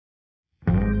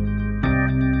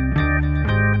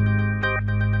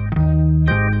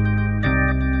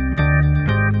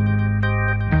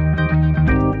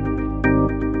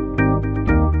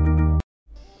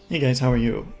Hey guys, how are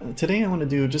you? Today I want to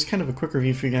do just kind of a quick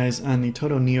review for you guys on the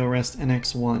TOTO NEOREST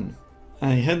NX1. I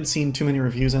hadn't seen too many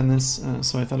reviews on this,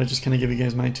 so I thought I'd just kind of give you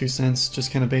guys my 2 cents,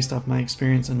 just kind of based off my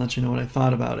experience and let you know what I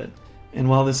thought about it. And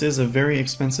while this is a very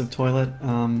expensive toilet,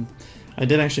 I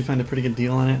did actually find a pretty good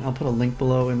deal on it. I'll put a link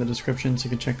below in the description so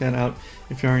you can check that out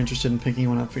if you are interested in picking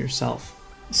one up for yourself.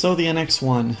 So the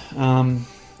NX1.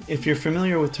 If you're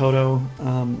familiar with TOTO,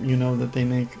 you know that they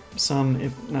make some,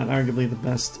 if not arguably the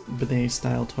best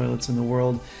bidet-style toilets in the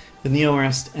world. The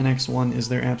NEOREST NX1 is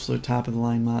their absolute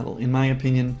top-of-the-line model. In my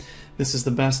opinion, this is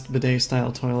the best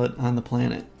bidet-style toilet on the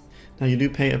planet. Now, you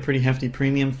do pay a pretty hefty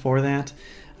premium for that,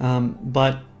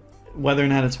 but whether or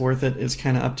not it's worth it is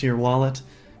kind of up to your wallet.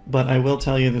 But I will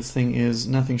tell you this thing is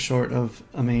nothing short of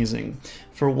amazing.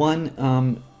 For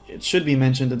one, it should be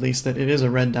mentioned at least that it is a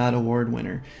Red Dot Award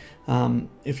winner.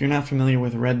 If you're not familiar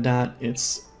with Red Dot,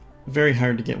 it's very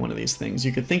hard to get one of these things.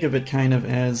 You could think of it kind of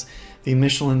as the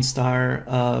Michelin star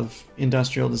of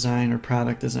industrial design or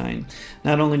product design.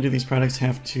 Not only do these products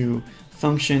have to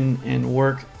function and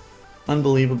work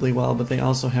unbelievably well, but they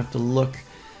also have to look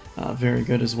very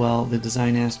good as well, the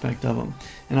design aspect of them.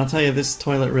 And I'll tell you, this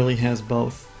toilet really has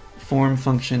both form,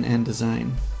 function, and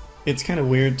design. It's kind of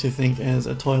weird to think as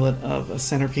a toilet of a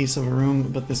centerpiece of a room,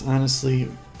 but this honestly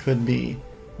could be.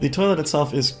 The toilet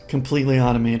itself is completely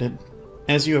automated.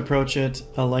 As you approach it,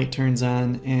 a light turns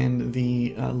on and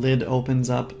the lid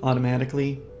opens up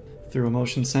automatically through a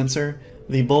motion sensor.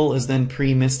 The bowl is then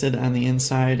pre-misted on the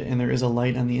inside, and there is a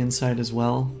light on the inside as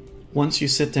well. Once you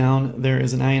sit down, there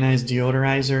is an ionized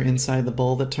deodorizer inside the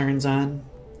bowl that turns on.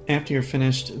 After you're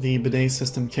finished, the bidet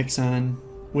system kicks on,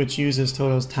 which uses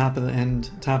TOTO's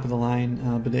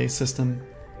top-of-the-line bidet system,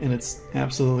 and it's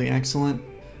absolutely excellent.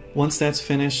 Once that's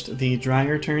finished, the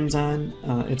dryer turns on.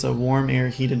 It's a warm air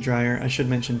heated dryer. I should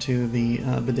mention too, the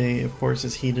bidet of course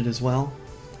is heated as well.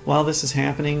 While this is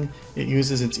happening, it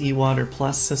uses its eWater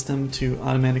Plus system to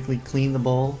automatically clean the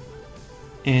bowl,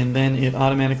 and then it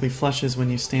automatically flushes when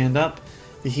you stand up.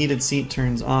 The heated seat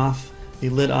turns off, the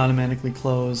lid automatically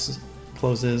closes,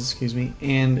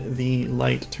 and the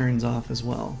light turns off as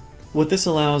well. What this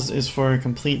allows is for a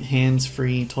complete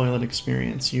hands-free toilet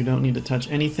experience. You don't need to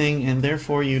touch anything, and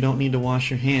therefore you don't need to wash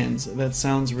your hands. That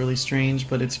sounds really strange,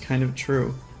 but it's kind of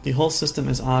true. The whole system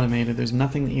is automated. There's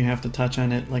nothing that you have to touch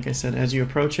on it. Like I said, as you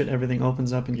approach it, everything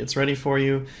opens up and gets ready for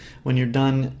you. When you're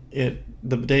done, the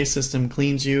bidet system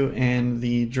cleans you, and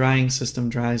the drying system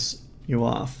dries you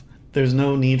off. There's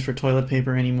no need for toilet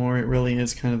paper anymore. It really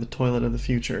is kind of the toilet of the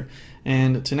future.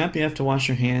 And to not have to wash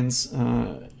your hands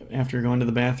after you're going to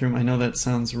the bathroom, I know that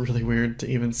sounds really weird to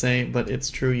even say, but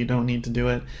it's true. You don't need to do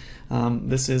it.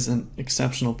 This is an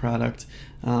exceptional product.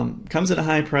 Comes at a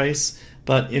high price,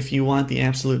 but if you want the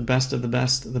absolute best of the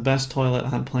best toilet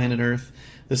on planet Earth,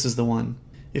 this is the one.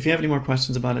 If you have any more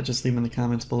questions about it, just leave them in the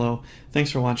comments below.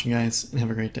 Thanks for watching, guys, and have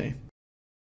a great day.